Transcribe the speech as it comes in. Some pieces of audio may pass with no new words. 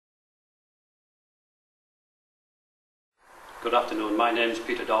Good afternoon, my name is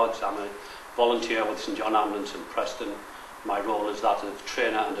Peter Dodds. I'm a volunteer with St John Ambulance in Preston. My role is that of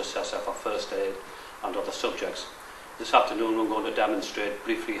trainer and assessor for first aid and other subjects. This afternoon we're going to demonstrate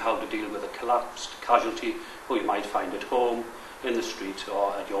briefly how to deal with a collapsed casualty who you might find at home, in the street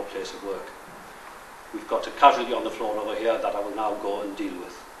or at your place of work. We've got a casualty on the floor over here that I will now go and deal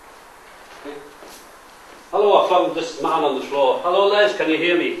with. Okay. Hello, I found this man on the floor. Hello Les, can you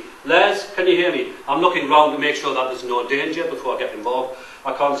hear me? Les, can you hear me? I'm looking round to make sure that there's no danger before I get involved.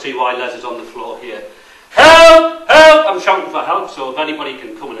 I can't see why Les is on the floor here. Help! Help! I'm shouting for help, so if anybody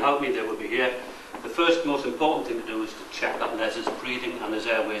can come and help me, they will be here. The first most important thing to do is to check that Les is breathing and his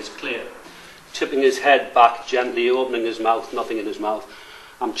airway is clear. Tipping his head back gently, opening his mouth, nothing in his mouth.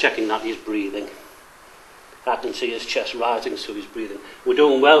 I'm checking that he's breathing. I can see his chest rising, so he's breathing. We're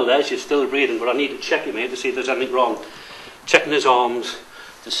doing well, Les, you're still breathing, but I need to check him here to see if there's anything wrong. Checking his arms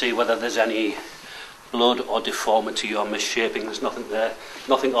to see whether there's any blood or deformity or misshaping. There's nothing there.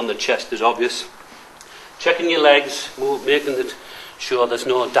 Nothing on the chest is obvious. Checking your legs, making it sure there's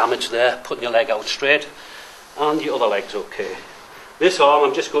no damage there, putting your leg out straight, and the other leg's okay. This arm,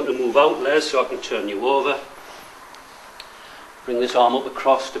 I'm just going to move out, Les, so I can turn you over. Bring this arm up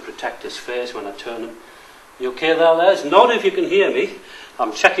across to protect his face when I turn him. You okay there, Les? None if you can hear me.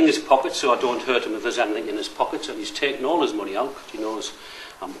 I'm checking his pockets so I don't hurt him if there's anything in his pockets, and he's taken all his money out because he knows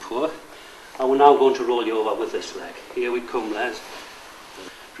I'm poor. And we're now going to roll you over with this leg. Here we come, Les.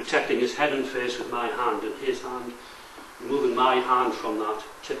 Protecting his head and face with my hand and his hand. Moving my hand from that,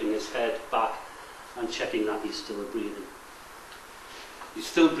 tipping his head back and checking that he's still breathing. He's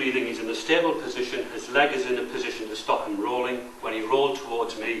still breathing, he's in a stable position, his leg is in a position to stop him rolling. When he rolled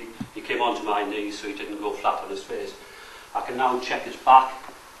towards me, he came onto my knees so he didn't go flat on his face. I can now check his back,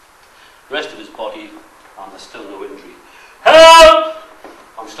 rest of his body, and there's still no injury. Help!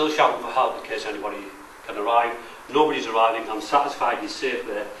 I'm still shouting for help in case anybody can arrive. Nobody's arriving, I'm satisfied he's safe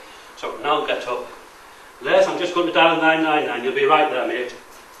there. So I can now get up. Les, I'm just going to dial 999, you'll be right there, mate,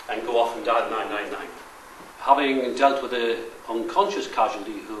 and go off and dial 999. Having dealt with an unconscious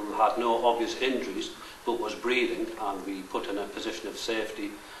casualty who had no obvious injuries but was breathing, and we put in a position of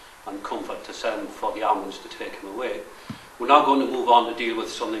safety and comfort to send for the ambulance to take him away, we're now going to move on to deal with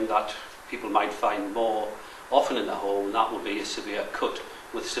something that people might find more often in the home, and that will be a severe cut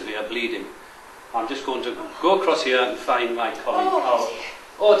with severe bleeding. I'm just going to go across here and find my colleague.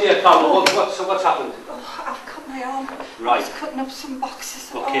 Oh dear, Carol, what's happened? Oh, I've cut my arm. Right. I was cutting up some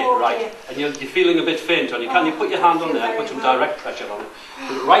boxes. Okay, right. Dear. And you're feeling a bit faint, aren't you? Can you put your hand on there and put some direct pressure on it?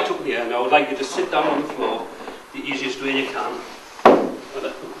 Put it right up in the air. Now I would like you to sit down on the floor the easiest way you can.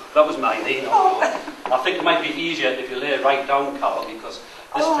 That was my knee, not yours. I think it might be easier if you lay right down, Carol, because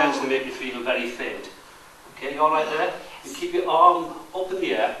this tends to make you feel very faint. Okay, you all right there? You keep your arm up in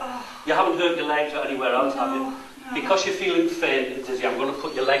the air. You haven't hurt your legs or anywhere else, have you? Because you're feeling faint and dizzy, I'm going to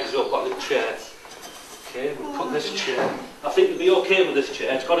put your legs up on the chair. Okay, we'll put this chair. I think you'll be okay with this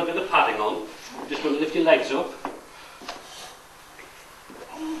chair. It's got a bit of padding on. I'm just going to lift your legs up.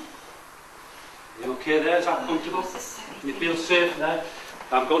 You okay there? Is that comfortable? You feel safe there?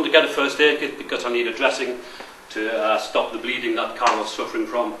 I'm going to get a first aid kit because I need a dressing to stop the bleeding that Carol's suffering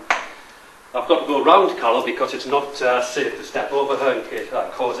from. I've got to go round Carol because it's not safe to step over her in case I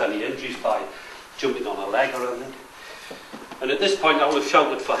cause any injuries by jumping on her leg or anything. And at this point I would have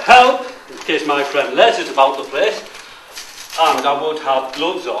shouted for help in case my friend Les is about the place, and I would have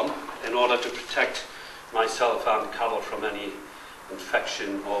gloves on in order to protect myself and Carol from any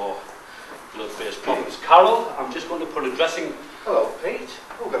infection or blood-based problems. Carol, I'm just going to put a dressing... Hello, Pete.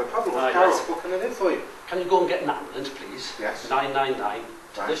 Oh, we've got a problem with Carol. Yes. What can I do for you? Can you go and get an ambulance, please? Yes. 999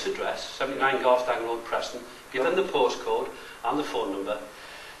 to Right. this address, 79 Garstang Road, Preston. Give them the postcode and the phone number.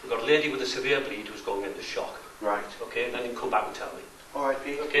 We've got a lady with a severe bleed who's going into shock. Right. Okay, and then you can come back and tell me. All right,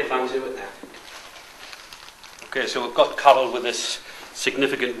 Pete. Okay, thanks. We'll do it now. Okay, so we've got Carol with this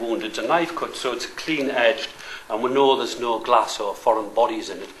significant wound. It's a knife cut, so it's clean edged, and we know there's no glass or foreign bodies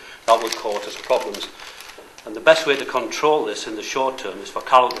in it. That would cause us problems. And the best way to control this in the short term is for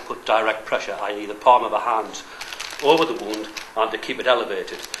Carol to put direct pressure, i.e. the palm of her hands, over the wound and to keep it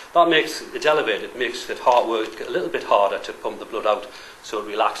elevated. That makes it elevated, makes it work a little bit harder to pump the blood out so it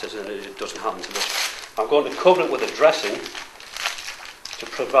relaxes and it doesn't happen too much. I'm going to cover it with a dressing to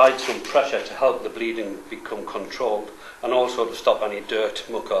provide some pressure to help the bleeding become controlled and also to stop any dirt,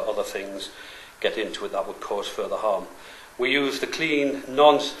 muck or other things get into it that would cause further harm. We use the clean,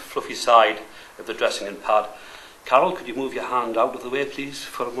 non-fluffy side of the dressing and pad. Carol, could you move your hand out of the way please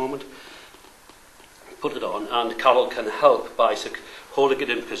for a moment? Put it on, and Carol can help by holding it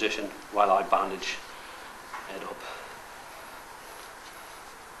in position while I bandage head up.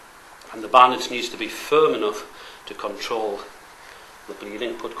 And the bandage needs to be firm enough to control the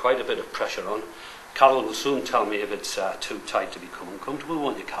bleeding, put quite a bit of pressure on. Carol will soon tell me if it's too tight to become uncomfortable,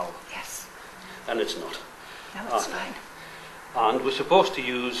 won't you, Carol? Yes. And it's not. No, it's fine. And we're supposed to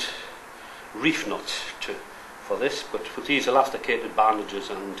use reef nuts for this, but with these elasticated bandages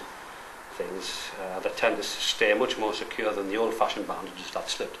and things, they tend to stay much more secure than the old-fashioned bandages that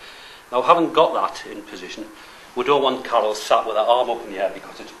slipped. Now, having got that in position, we don't want Carol sat with her arm up in the air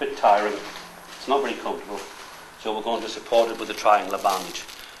because it's a bit tiring. It's not very comfortable. So we're going to support it with a triangular bandage.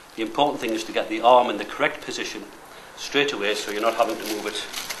 The important thing is to get the arm in the correct position straight away so you're not having to move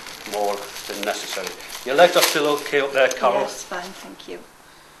it more than necessary. Your legs are still okay up there, Carol? Yes, fine, thank you.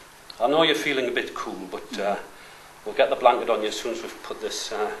 I know you're feeling a bit cool, but we'll get the blanket on you as soon as we've put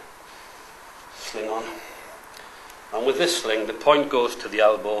this sling on. And with this sling, the point goes to the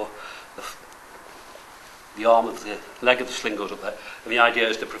elbow, the arm of the leg of the sling goes up there, and the idea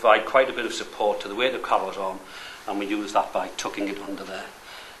is to provide quite a bit of support to the weight of Carol's arm, and we use that by tucking it under there.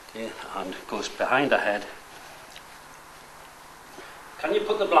 Okay, and it goes behind her head. Can you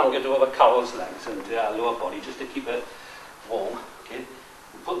put the blanket over Carol's legs and lower body just to keep her warm? Okay,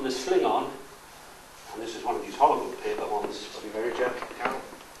 we're putting the sling on, and this is one of these horrible paper ones. Be very gentle, Carol.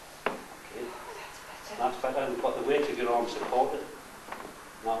 Okay, that's better, and we've got the weight of your arm supported.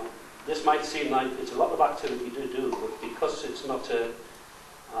 Now, this might seem like it's a lot of activity to do, but because it's not a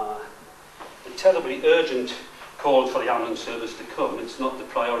terribly urgent call for the ambulance service to come, it's not the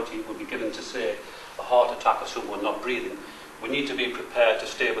priority it would be given to, say, a heart attack or someone not breathing. We need to be prepared to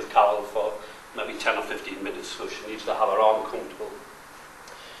stay with Carol for maybe 10 or 15 minutes, so she needs to have her arm comfortable.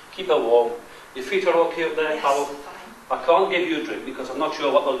 Keep her warm. Your feet are okay up there, Yes, Carol? fine. I can't give you a drink because I'm not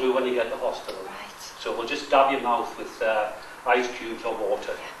sure what they'll do when you get to hospital. Right. So we'll just dab your mouth with ice cubes or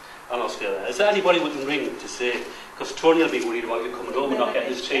water. Yeah. And I'll stay there. Is there anybody we can ring to say, because Tony will be worried about you coming home and not getting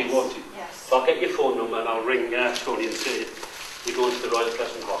his tea, Yes, won't you? yes. So I'll get your phone number and I'll ring Tony and say you're going to the Royal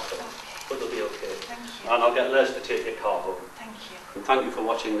Crescent Hospital. Okay. But they'll be okay. Thank you. And I'll get Les to take your car home. Thank you. And thank you for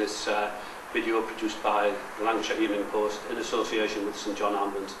watching this video produced by the Lancashire Evening Post in association with St John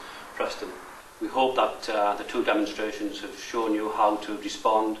Ambulance, Preston. We hope that the two demonstrations have shown you how to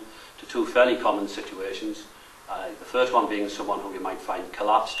respond to two fairly common situations. The first one being someone who you might find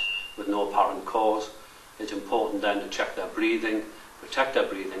collapsed with no apparent cause. It's important then to check their breathing, protect their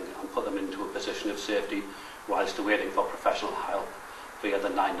breathing and put them into a position of safety whilst waiting for professional help via the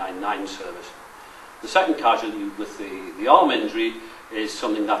 999 service. The second casualty with the arm injury is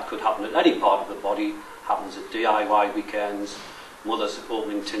something that could happen at any part of the body, happens at DIY weekends, mothers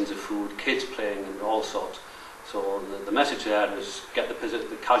opening tins of food, kids playing and all sorts. So the message there is get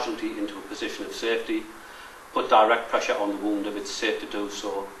the casualty into a position of safety, put direct pressure on the wound if it's safe to do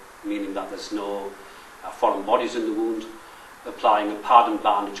so, meaning that there's no foreign bodies in the wound, applying a pad and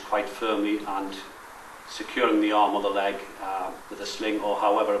bandage quite firmly and securing the arm or the leg with a sling or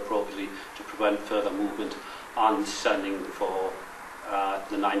however appropriately to prevent further movement, and sending for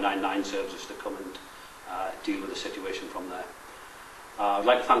the 999 services to come and deal with the situation from there. I'd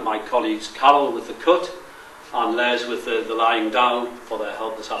like to thank my colleagues Carol with the cut and Les with the lying down for their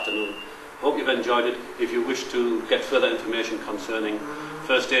help this afternoon. Hope you've enjoyed it. If you wish to get further information concerning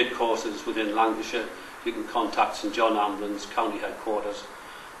first aid courses within Lancashire, you can contact St John Ambulance County Headquarters,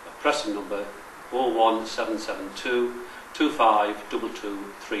 Preston number 01772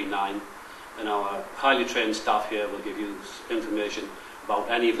 252239, and our highly trained staff here will give you information about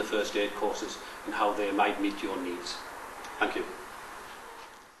any of the first aid courses and how they might meet your needs. Thank you.